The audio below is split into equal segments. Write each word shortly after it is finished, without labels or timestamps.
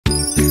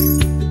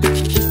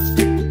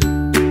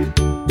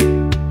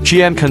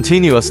GM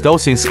continuous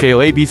dosing scale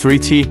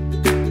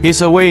AB3T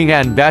is a weighing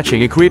and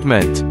batching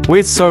equipment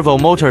with servo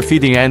motor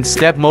feeding and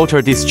step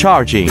motor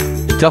discharging.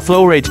 The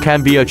flow rate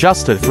can be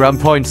adjusted from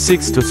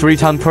 0.6 to 3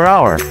 ton per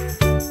hour.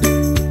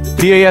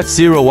 The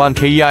AF01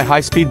 KEI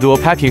high-speed dual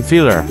packing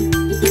filler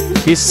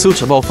is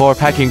suitable for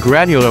packing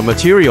granular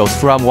materials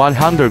from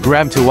 100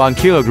 gram to 1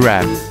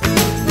 kilogram.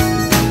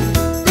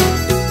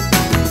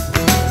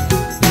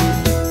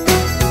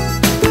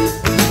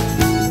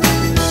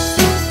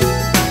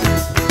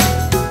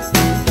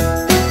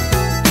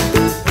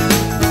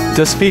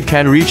 The speed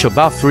can reach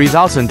above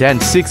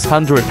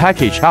 3,600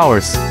 package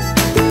hours.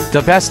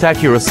 The best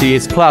accuracy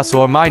is plus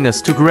or minus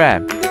 2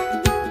 gram.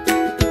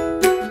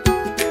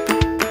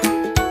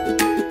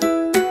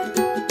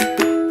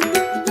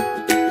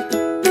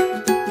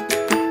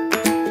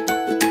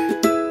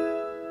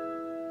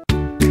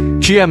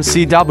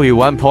 GMCW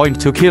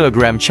 1.2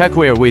 kg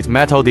checkware with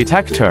metal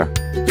detector.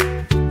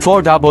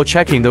 For double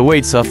checking the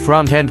weights of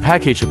front-end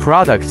packaged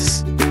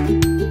products.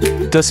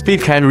 The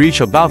speed can reach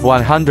above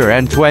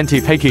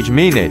 120 package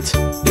minute.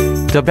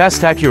 The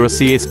best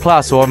accuracy is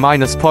plus or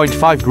minus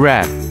 0.5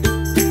 gram.